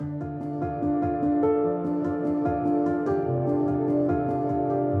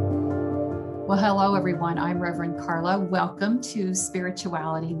Well, hello, everyone. I'm Reverend Carla. Welcome to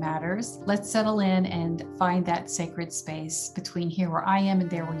Spirituality Matters. Let's settle in and find that sacred space between here where I am and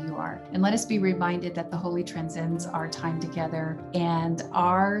there where you are. And let us be reminded that the Holy transcends our time together, and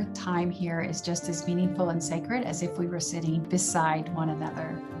our time here is just as meaningful and sacred as if we were sitting beside one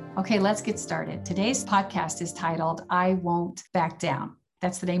another. Okay, let's get started. Today's podcast is titled, I Won't Back Down.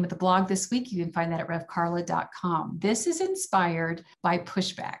 That's the name of the blog this week. You can find that at revcarla.com. This is inspired by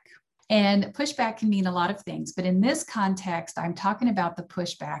pushback. And pushback can mean a lot of things, but in this context, I'm talking about the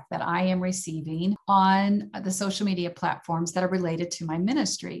pushback that I am receiving on the social media platforms that are related to my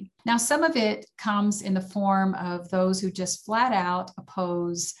ministry. Now, some of it comes in the form of those who just flat out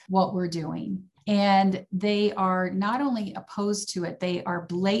oppose what we're doing. And they are not only opposed to it, they are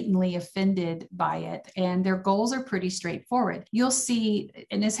blatantly offended by it. And their goals are pretty straightforward. You'll see,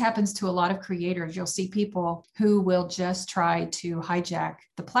 and this happens to a lot of creators, you'll see people who will just try to hijack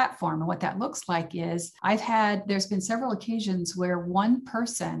the platform. And what that looks like is there's been several occasions where one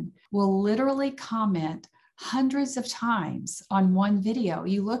person will literally comment hundreds of times on one video.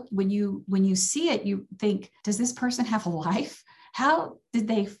 You look, when you see it, you think, does this person have a life? How did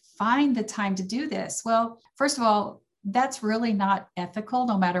they find the time to do this? Well, first of all, that's really not ethical,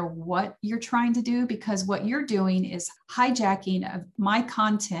 no matter what you're trying to do, because what you're doing is hijacking of my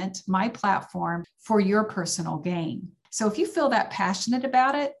content, my platform for your personal gain. So if you feel that passionate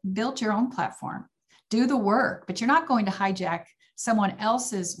about it, build your own platform, do the work, but you're not going to hijack someone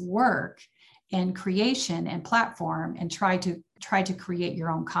else's work and creation and platform and try to create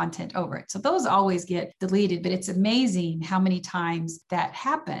your own content over it. So those always get deleted, but it's amazing how many times that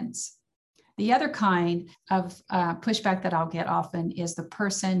happens. The other kind of pushback that I'll get often is the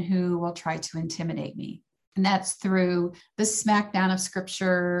person who will try to intimidate me. And that's through the smackdown of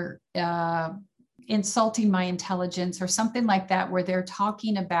scripture, insulting my intelligence or something like that, where they're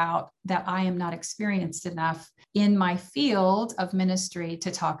talking about that I am not experienced enough in my field of ministry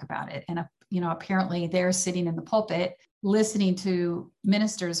to talk about it. And apparently they're sitting in the pulpit listening to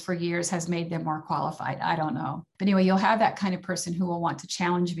ministers for years has made them more qualified. I don't know. But anyway, you'll have that kind of person who will want to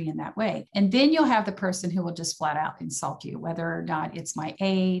challenge me in that way. And then you'll have the person who will just flat out insult you, whether or not it's my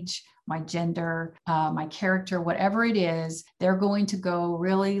age, my gender, my character, whatever it is, they're going to go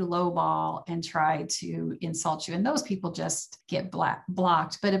really lowball and try to insult you. And those people just get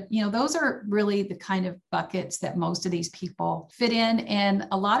blocked. But those are really the kind of buckets that most of these people fit in. And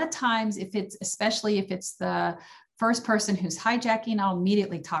a lot of times, especially if it's the first person who's hijacking, I'll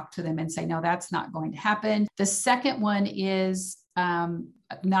immediately talk to them and say, no, that's not going to happen. The second one is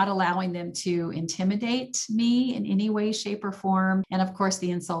not allowing them to intimidate me in any way, shape, or form. And of course,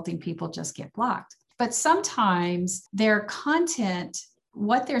 the insulting people just get blocked. But sometimes their content,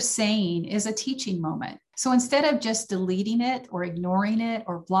 what they're saying, is a teaching moment. So instead of just deleting it or ignoring it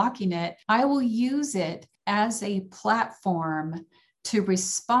or blocking it, I will use it as a platform to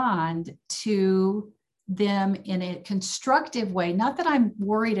respond to them in a constructive way. Not that I'm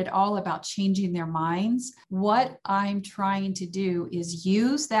worried at all about changing their minds. What I'm trying to do is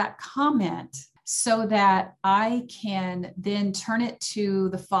use that comment so that I can then turn it to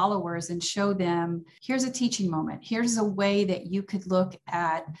the followers and show them, here's a teaching moment. Here's a way that you could look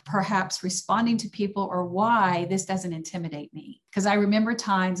at perhaps responding to people, or why this doesn't intimidate me. Because I remember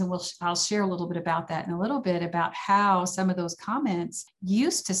times, and I'll share a little bit about that in a little bit, about how some of those comments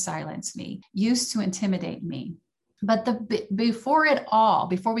used to silence me, used to intimidate me. But before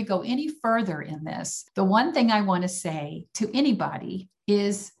we go any further in this, the one thing I want to say to anybody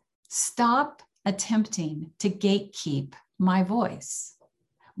is stop attempting to gatekeep my voice,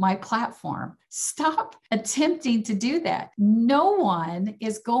 my platform. Stop attempting to do that. No one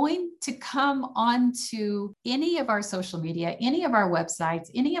is going to come onto any of our social media, any of our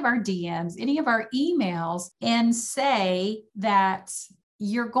websites, any of our DMs, any of our emails, and say that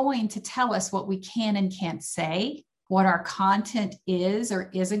you're going to tell us what we can and can't say, what our content is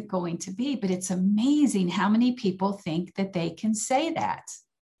or isn't going to be. But it's amazing how many people think that they can say that.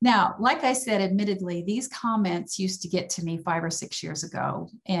 Now, like I said, admittedly, these comments used to get to me 5 or 6 years ago.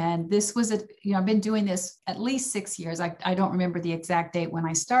 And this was, I've been doing this at least 6 years. I don't remember the exact date when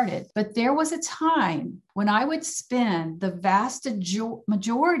I started, but there was a time when I would spend the vast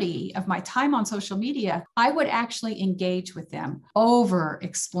majority of my time on social media. I would actually engage with them, over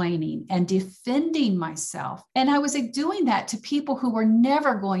explaining and defending myself. And I was doing that to people who were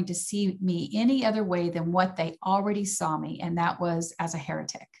never going to see me any other way than what they already saw me. And that was as a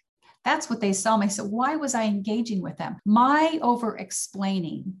heretic. That's what they saw me. So why was I engaging with them? My over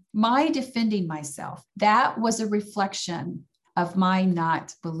explaining, my defending myself, that was a reflection of my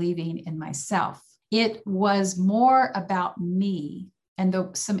not believing in myself. It was more about me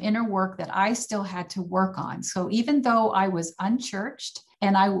and some inner work that I still had to work on. So even though I was unchurched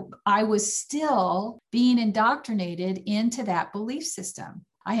and I was still being indoctrinated into that belief system,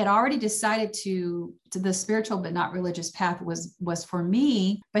 I had already decided to the spiritual but not religious path was for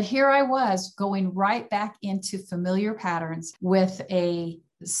me. But here I was going right back into familiar patterns with a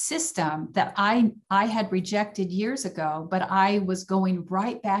system that I had rejected years ago, but I was going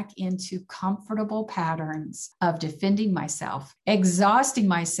right back into comfortable patterns of defending myself, exhausting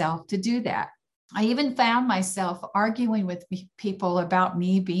myself to do that. I even found myself arguing with people about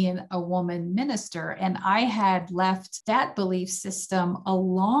me being a woman minister. And I had left that belief system a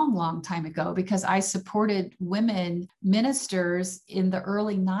long, long time ago because I supported women ministers in the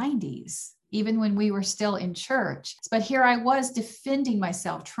early 90s, even when we were still in church. But here I was defending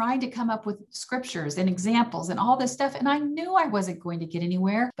myself, trying to come up with scriptures and examples and all this stuff. And I knew I wasn't going to get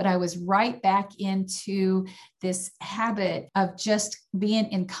anywhere, but I was right back into this habit of just being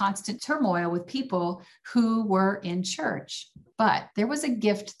in constant turmoil with people who were in church. But there was a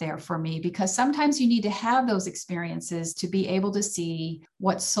gift there for me, because sometimes you need to have those experiences to be able to see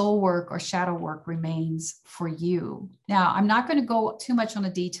what soul work or shadow work remains for you. Now, I'm not going to go too much on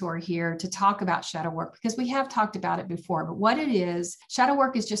a detour here to talk about shadow work because we have talked about it before. But what it is, shadow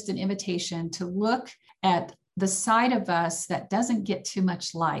work is just an invitation to look at the side of us that doesn't get too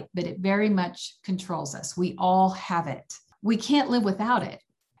much light, but it very much controls us. We all have it. We can't live without it.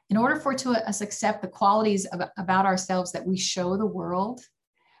 In order for us to accept the qualities about ourselves that we show the world,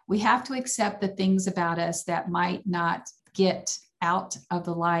 we have to accept the things about us that might not get out of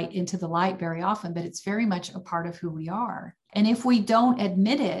the light into the light very often, but it's very much a part of who we are. And if we don't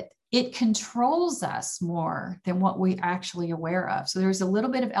admit it, it controls us more than what we're actually aware of. So there's a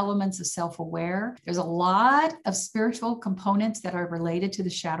little bit of elements of self-aware. There's a lot of spiritual components that are related to the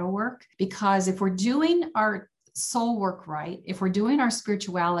shadow work, because if we're doing our soul work right, if we're doing our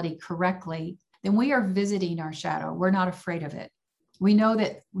spirituality correctly, then we are visiting our shadow. We're not afraid of it. We know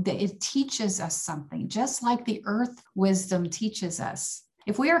that it teaches us something, just like the earth wisdom teaches us.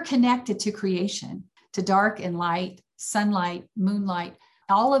 If we are connected to creation, to dark and light, sunlight, moonlight,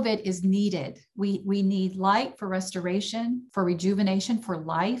 all of it is needed. We need light for restoration, for rejuvenation, for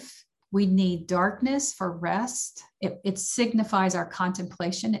life. We need darkness for rest. It signifies our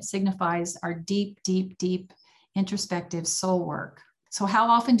contemplation. It signifies our deep, deep, deep introspective soul work. So how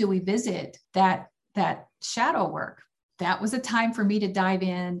often do we visit that shadow work? That was a time for me to dive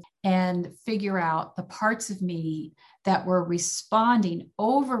in and figure out the parts of me that were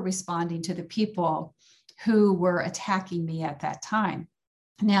over-responding to the people who were attacking me at that time.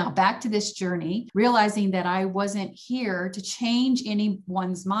 Now, back to this journey, realizing that I wasn't here to change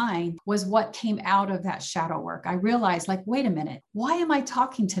anyone's mind was what came out of that shadow work. I realized, wait a minute, why am I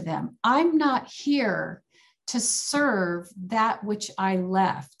talking to them? I'm not here to serve that which I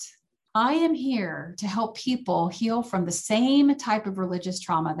left. I am here to help people heal from the same type of religious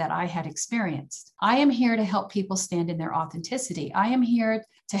trauma that I had experienced. I am here to help people stand in their authenticity. I am here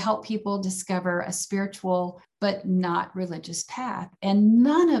to help people discover a spiritual but not religious path. And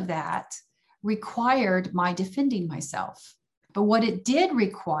none of that required my defending myself. But what it did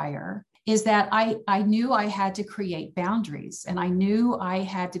require is that I knew I had to create boundaries, and I knew I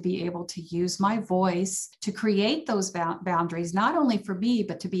had to be able to use my voice to create those boundaries, not only for me,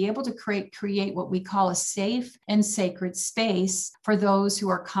 but to be able to create what we call a safe and sacred space for those who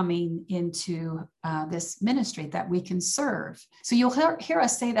are coming into this ministry that we can serve. So you'll hear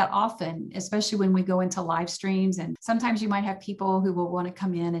us say that often, especially when we go into live streams, and sometimes you might have people who will want to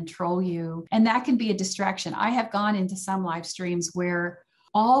come in and troll you, and that can be a distraction. I have gone into some live streams where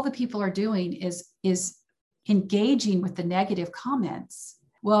all the people are doing is engaging with the negative comments.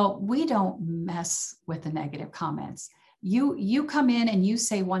 Well, we don't mess with the negative comments. You come in and you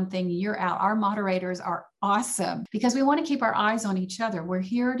say one thing, you're out. Our moderators are awesome because we want to keep our eyes on each other. We're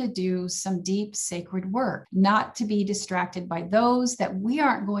here to do some deep sacred work, not to be distracted by those that we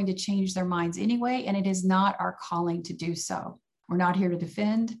aren't going to change their minds anyway, and it is not our calling to do so. We're not here to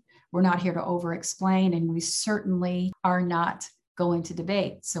defend. We're not here to over-explain, and we certainly are not going to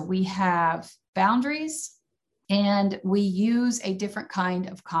debate. So we have boundaries and we use a different kind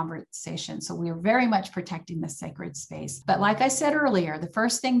of conversation. So we are very much protecting the sacred space. But like I said earlier, the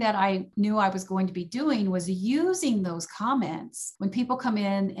first thing that I knew I was going to be doing was using those comments. When people come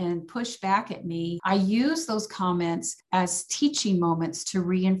in and push back at me, I use those comments as teaching moments to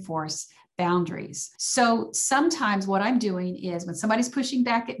reinforce boundaries. So sometimes what I'm doing is when somebody's pushing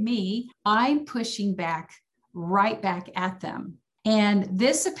back at me, I'm pushing back right back at them. And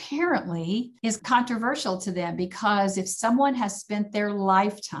this apparently is controversial to them, because if someone has spent their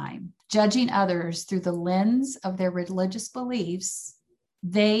lifetime judging others through the lens of their religious beliefs,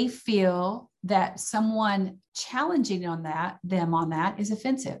 they feel that someone challenging them on that is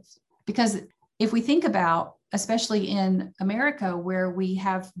offensive. Because if we think about, especially in America, where we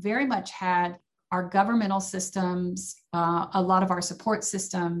have very much had our governmental systems, a lot of our support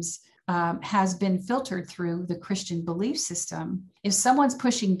systems has been filtered through the Christian belief system. If someone's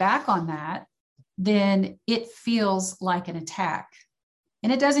pushing back on that, then it feels like an attack.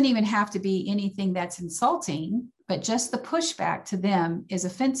 And it doesn't even have to be anything that's insulting, but just the pushback to them is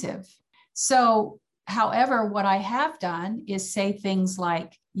offensive. So, however, what I have done is say things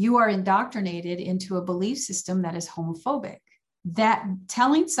like, you are indoctrinated into a belief system that is homophobic. That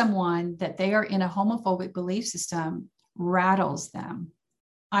telling someone that they are in a homophobic belief system rattles them.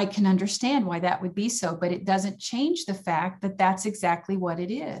 I can understand why that would be so, but it doesn't change the fact that that's exactly what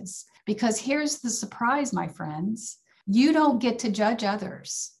it is. Because here's the surprise, my friends. You don't get to judge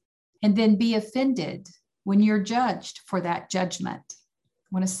others and then be offended when you're judged for that judgment. I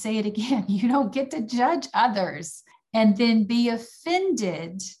want to say it again. You don't get to judge others and then be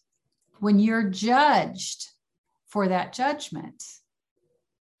offended when you're judged for that judgment.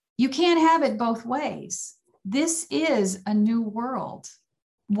 You can't have it both ways. This is a new world.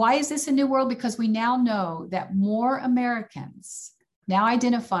 Why is this a new world? Because we now know that more Americans now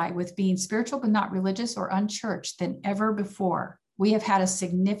identify with being spiritual but not religious or unchurched than ever before. We have had a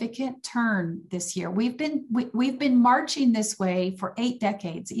significant turn this year. We've been marching this way for 8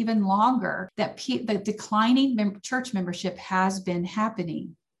 decades, even longer, that the declining church membership has been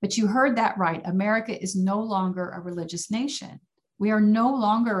happening. But you heard that right. America is no longer a religious nation. We are no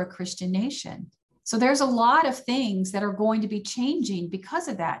longer a Christian nation. So there's a lot of things that are going to be changing because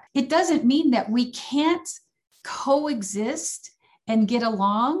of that. It doesn't mean that we can't coexist and get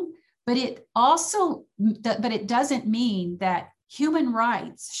along, but it doesn't mean that human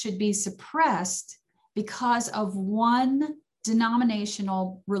rights should be suppressed because of one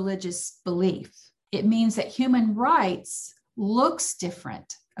denominational religious belief. It means that human rights looks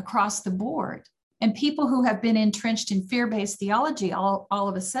different across the board. And people who have been entrenched in fear-based theology all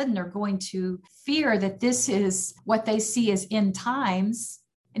of a sudden are going to fear that this is what they see as end times.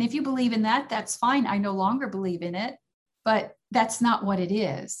 And if you believe in that, that's fine. I no longer believe in it, but that's not what it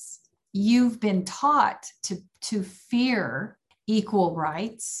is. You've been taught to fear equal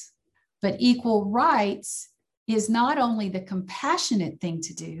rights, but equal rights is not only the compassionate thing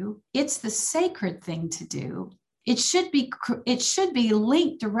to do, it's the sacred thing to do. It should be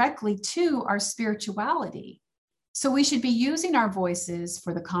linked directly to our spirituality. So we should be using our voices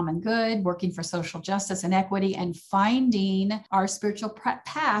for the common good, working for social justice and equity, and finding our spiritual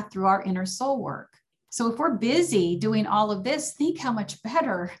path through our inner soul work. So if we're busy doing all of this, think how much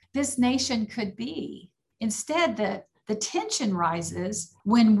better this nation could be. Instead, the tension rises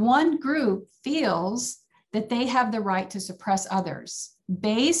when one group feels that they have the right to suppress others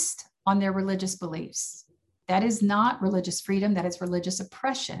based on their religious beliefs. That is not religious freedom, that is religious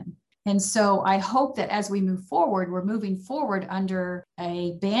oppression. And so I hope that as we move forward, we're moving forward under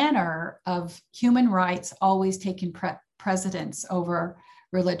a banner of human rights always taking precedence over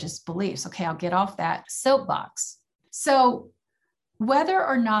religious beliefs. Okay, I'll get off that soapbox. So whether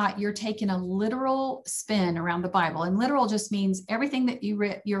or not you're taking a literal spin around the Bible, and literal just means everything that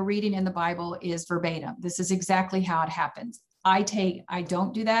you're reading in the Bible is verbatim. This is exactly how it happens. I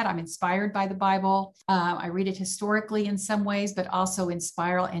don't do that. I'm inspired by the Bible. I read it historically in some ways, but also in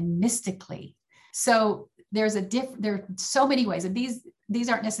spiral and mystically. So there are so many ways, and these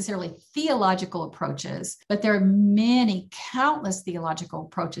aren't necessarily theological approaches, but there are many, countless theological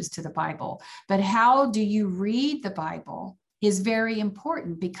approaches to the Bible. But how do you read the Bible is very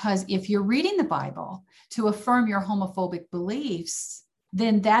important, because if you're reading the Bible to affirm your homophobic beliefs,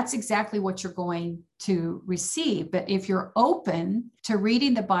 then that's exactly what you're going to receive. But if you're open to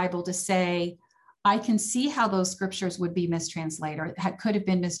reading the Bible to say, I can see how those scriptures would be mistranslated, or could have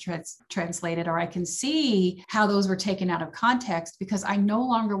been mistranslated, or I can see how those were taken out of context, because I no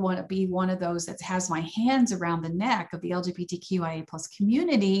longer want to be one of those that has my hands around the neck of the LGBTQIA+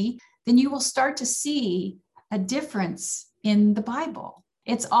 community, then you will start to see a difference in the Bible.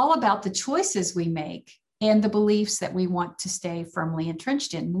 It's all about the choices we make and the beliefs that we want to stay firmly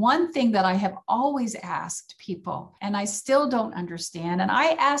entrenched in. One thing that I have always asked people, and I still don't understand, and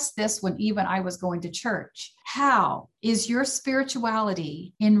I asked this when even I was going to church: how is your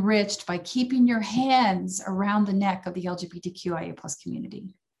spirituality enriched by keeping your hands around the neck of the LGBTQIA+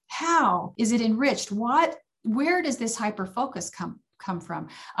 community? How is it enriched? Where does this hyper-focus come from?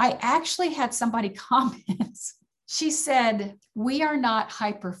 I actually had somebody comment. She said, we are not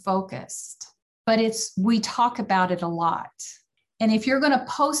hyper-focused, but we talk about it a lot. And if you're going to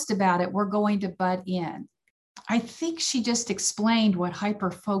post about it, we're going to butt in. I think she just explained what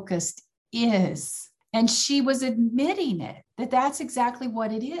hyper-focused is. And she was admitting it, that that's exactly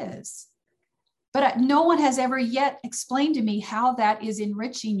what it is. But no one has ever yet explained to me how that is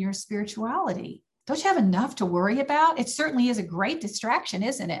enriching your spirituality. Don't you have enough to worry about? It certainly is a great distraction,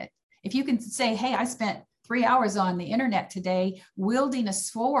 isn't it? If you can say, hey, I spent 3 hours on the internet today, wielding a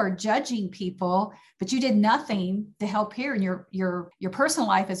sword, judging people, but you did nothing to help here, and your personal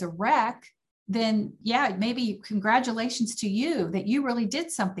life is a wreck, then yeah, maybe congratulations to you that you really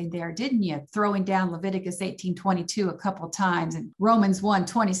did something there, didn't you? Throwing down Leviticus 18:22 a couple of times and Romans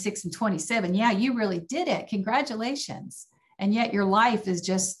 1:26 and 27. Yeah, you really did it. Congratulations. And yet your life is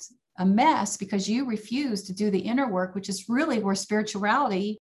just a mess because you refuse to do the inner work, which is really where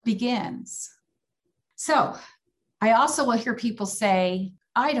spirituality begins. So I also will hear people say,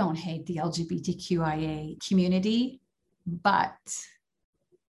 I don't hate the LGBTQIA community, but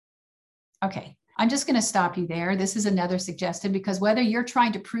okay, I'm just going to stop you there. This is another suggestion, because whether you're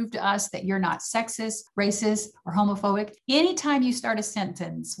trying to prove to us that you're not sexist, racist, or homophobic, anytime you start a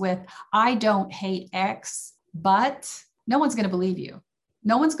sentence with, I don't hate X, but no one's going to believe you.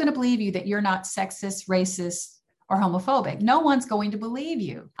 No one's going to believe you that you're not sexist, racist, or homophobic. No one's going to believe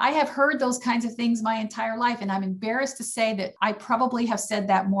you. I have heard those kinds of things my entire life, and I'm embarrassed to say that I probably have said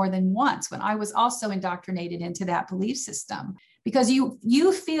that more than once when I was also indoctrinated into that belief system. Because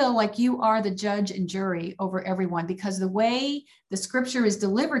you feel like you are the judge and jury over everyone, because the way the scripture is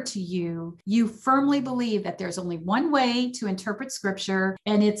delivered to you, you firmly believe that there's only one way to interpret scripture,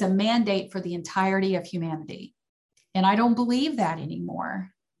 and it's a mandate for the entirety of humanity. And I don't believe that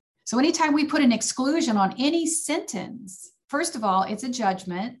anymore. So anytime we put an exclusion on any sentence, first of all, it's a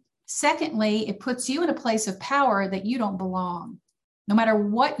judgment. Secondly, it puts you in a place of power that you don't belong. No matter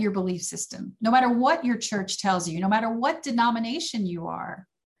what your belief system, no matter what your church tells you, no matter what denomination you are.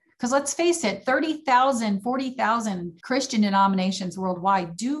 Because let's face it, 30,000, 40,000 Christian denominations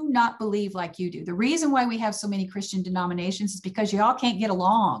worldwide do not believe like you do. The reason why we have so many Christian denominations is because you all can't get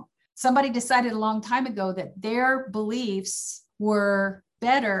along. Somebody decided a long time ago that their beliefs were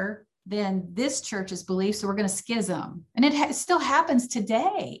better than this church's beliefs, so we're going to schism. And it still happens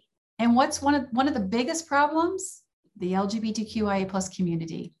today. And what's one of the biggest problems? The LGBTQIA plus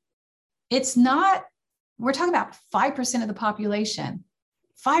community. It's not, we're talking about 5% of the population.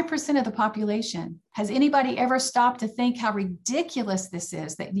 5% of the population. Has anybody ever stopped to think how ridiculous this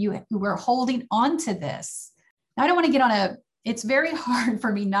is that you were holding on to this? Now, I don't want to get on it's very hard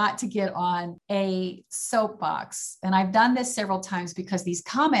for me not to get on a soapbox. And I've done this several times because these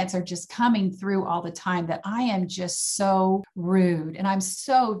comments are just coming through all the time that I am just so rude and I'm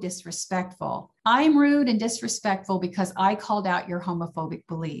so disrespectful. I'm rude and disrespectful because I called out your homophobic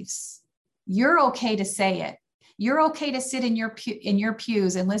beliefs. You're okay to say it. You're okay to sit in your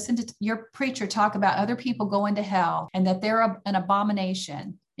pews and listen to your preacher talk about other people going to hell and that they're an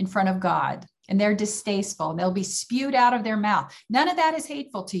abomination in front of God. And they're distasteful and they'll be spewed out of their mouth. None of that is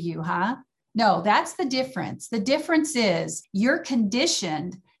hateful to you, huh? No, that's the difference. The difference is you're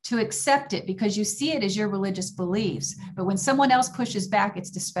conditioned to accept it because you see it as your religious beliefs. But when someone else pushes back,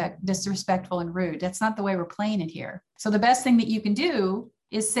 it's disrespectful and rude. That's not the way we're playing it here. So the best thing that you can do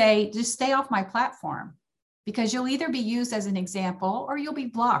is say, just stay off my platform, because you'll either be used as an example or you'll be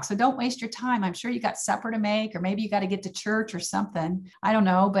blocked. So don't waste your time. I'm sure you got supper to make, or maybe you got to get to church or something. I don't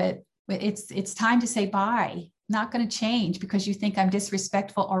know, but it's time to say bye. Not going to change because you think I'm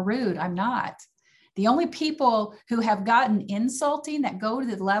disrespectful or rude. I'm not. The only people who have gotten insulting that go to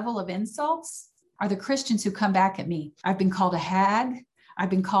the level of insults are the Christians who come back at me. I've been called a hag. I've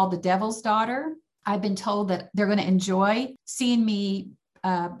been called the devil's daughter. I've been told that they're going to enjoy seeing me.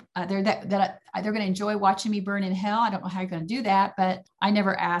 They're going to enjoy watching me burn in hell. I don't know how you're going to do that, but I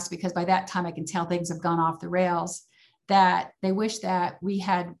never asked because by that time I can tell things have gone off the rails. That they wish that we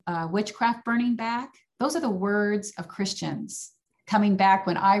had witchcraft burning back. Those are the words of Christians coming back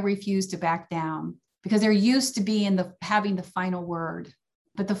when I refuse to back down, because they're used to being having the final word.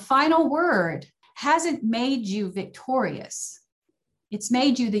 But the final word hasn't made you victorious. It's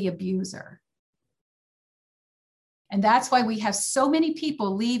made you the abuser. And that's why we have so many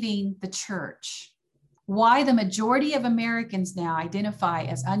people leaving the church. Why the majority of Americans now identify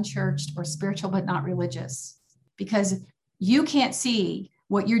as unchurched or spiritual but not religious. Because you can't see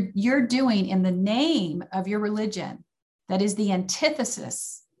what you're doing in the name of your religion that is the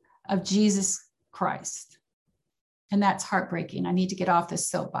antithesis of Jesus Christ. And that's heartbreaking. I need to get off this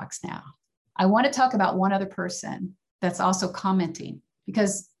soapbox now. I want to talk about one other person that's also commenting,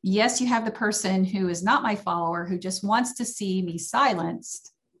 because yes, you have the person who is not my follower, who just wants to see me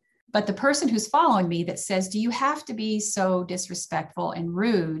silenced, but the person who's following me that says, do you have to be so disrespectful and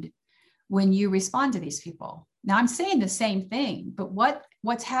rude when you respond to these people. Now I'm saying the same thing, but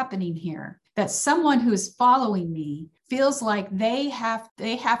what's happening here? That someone who's following me feels like they have to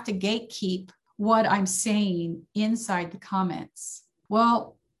gatekeep what I'm saying inside the comments.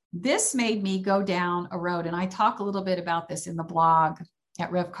 Well, this made me go down a road, and I talk a little bit about this in the blog at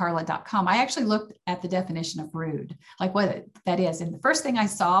revcarla.com. I actually looked at the definition of rude, like what that is. And the first thing I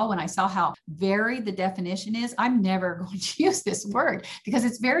saw when I saw how varied the definition is, I'm never going to use this word because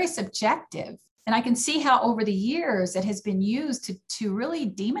it's very subjective. And I can see how over the years it has been used to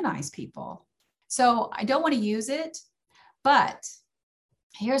really demonize people. So I don't want to use it, but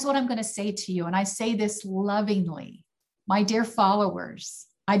here's what I'm going to say to you. And I say this lovingly. My dear followers,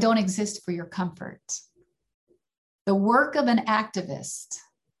 I don't exist for your comfort. The work of an activist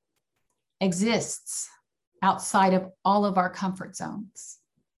exists outside of all of our comfort zones.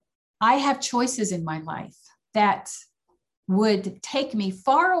 I have choices in my life that would take me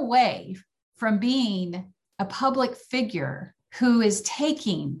far away from being a public figure who is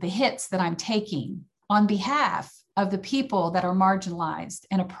taking the hits that I'm taking on behalf of the people that are marginalized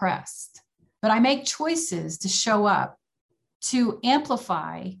and oppressed. But I make choices to show up, to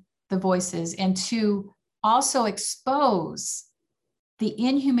amplify the voices, and to also expose the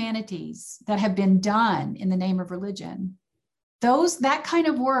inhumanities that have been done in the name of religion. That kind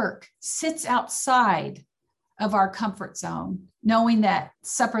of work sits outside of our comfort zone, knowing that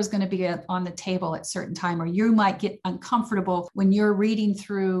supper is going to be on the table at a certain time, or you might get uncomfortable when you're reading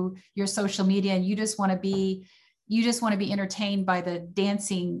through your social media and you just want to be entertained by the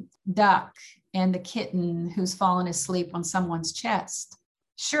dancing duck and the kitten who's fallen asleep on someone's chest.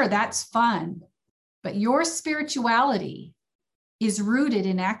 Sure, that's fun, but your spirituality is rooted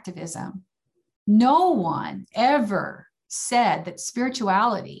in activism. No one ever said that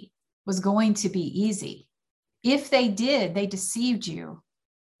spirituality was going to be easy. If they did, they deceived you.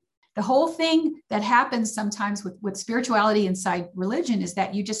 The whole thing that happens sometimes with spirituality inside religion is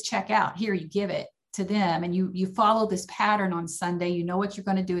that you just check out. Here, you give it to them and you follow this pattern on Sunday. You know what you're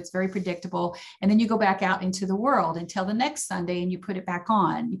going to do. It's very predictable. And then you go back out into the world until the next Sunday and you put it back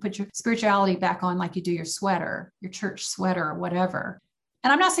on. You put your spirituality back on like you do your sweater, your church sweater or whatever.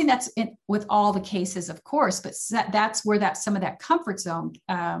 And I'm not saying that's with all the cases, of course, but that's where some of that comfort zone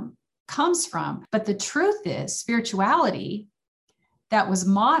comes from. But the truth is, spirituality that was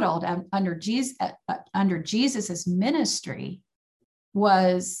modeled under Jesus's ministry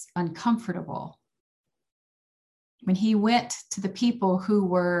was uncomfortable. When he went to the people who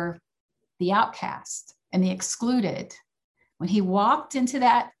were the outcast and the excluded, when he walked into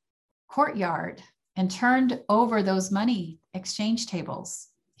that courtyard and turned over those money exchange tables,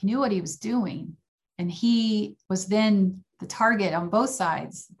 he knew what he was doing. And he was then the target on both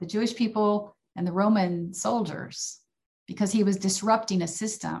sides, the Jewish people and the Roman soldiers, because he was disrupting a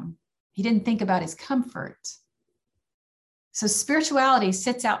system. He didn't think about his comfort. So spirituality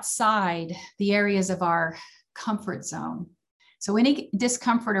sits outside the areas of our comfort zone. So any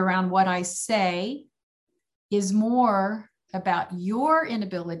discomfort around what I say is more about your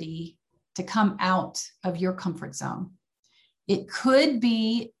inability to come out of your comfort zone. It could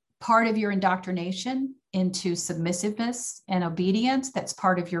be part of your indoctrination into submissiveness and obedience. That's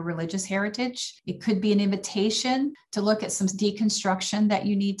part of your religious heritage. It could be an invitation to look at some deconstruction that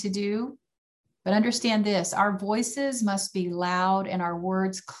you need to do. But understand this, our voices must be loud and our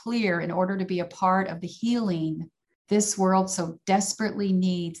words clear in order to be a part of the healing this world so desperately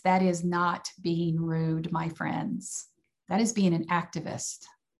needs. That is not being rude, my friends. That is being an activist,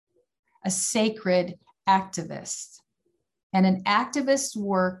 a sacred activist. And an activist's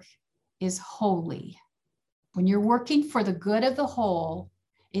work is holy. When you're working for the good of the whole,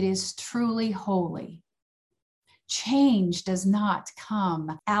 it is truly holy. Change does not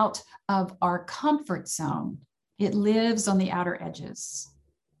come out of our comfort zone. It lives on the outer edges.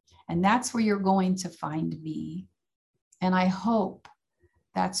 And that's where you're going to find me. And I hope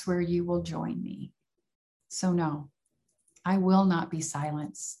that's where you will join me. So no, I will not be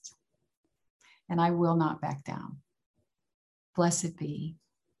silenced. And I will not back down. Blessed be.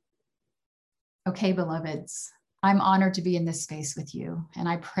 Okay, beloveds. I'm honored to be in this space with you, and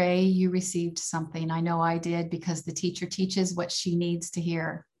I pray you received something. I know I did, because the teacher teaches what she needs to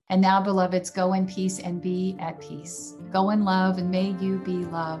hear. And now, beloveds, go in peace and be at peace. Go in love, and may you be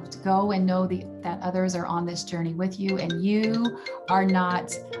loved. Go and know that others are on this journey with you, and you are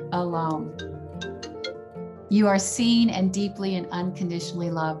not alone. You are seen and deeply and unconditionally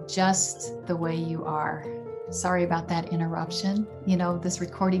loved just the way you are. Sorry about that interruption. You know, this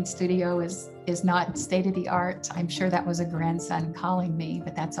recording studio is not state of the art. I'm sure that was a grandson calling me,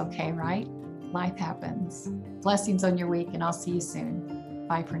 but that's okay, right? Life happens. Blessings on your week, and I'll see you soon.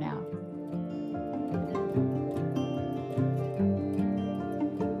 Bye for now.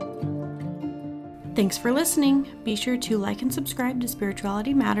 Thanks for listening. Be sure to like and subscribe to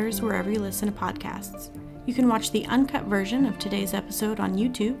Spirituality Matters wherever you listen to podcasts. You can watch the uncut version of today's episode on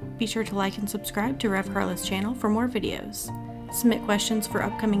YouTube. Be sure to like and subscribe to Rev Carla's channel for more videos. Submit questions for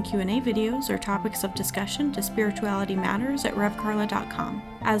upcoming Q&A videos or topics of discussion to spiritualitymatters@revcarla.com.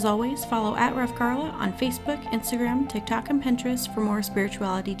 As always, follow @RevCarla on Facebook, Instagram, TikTok, and Pinterest for more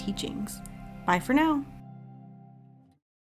spirituality teachings. Bye for now.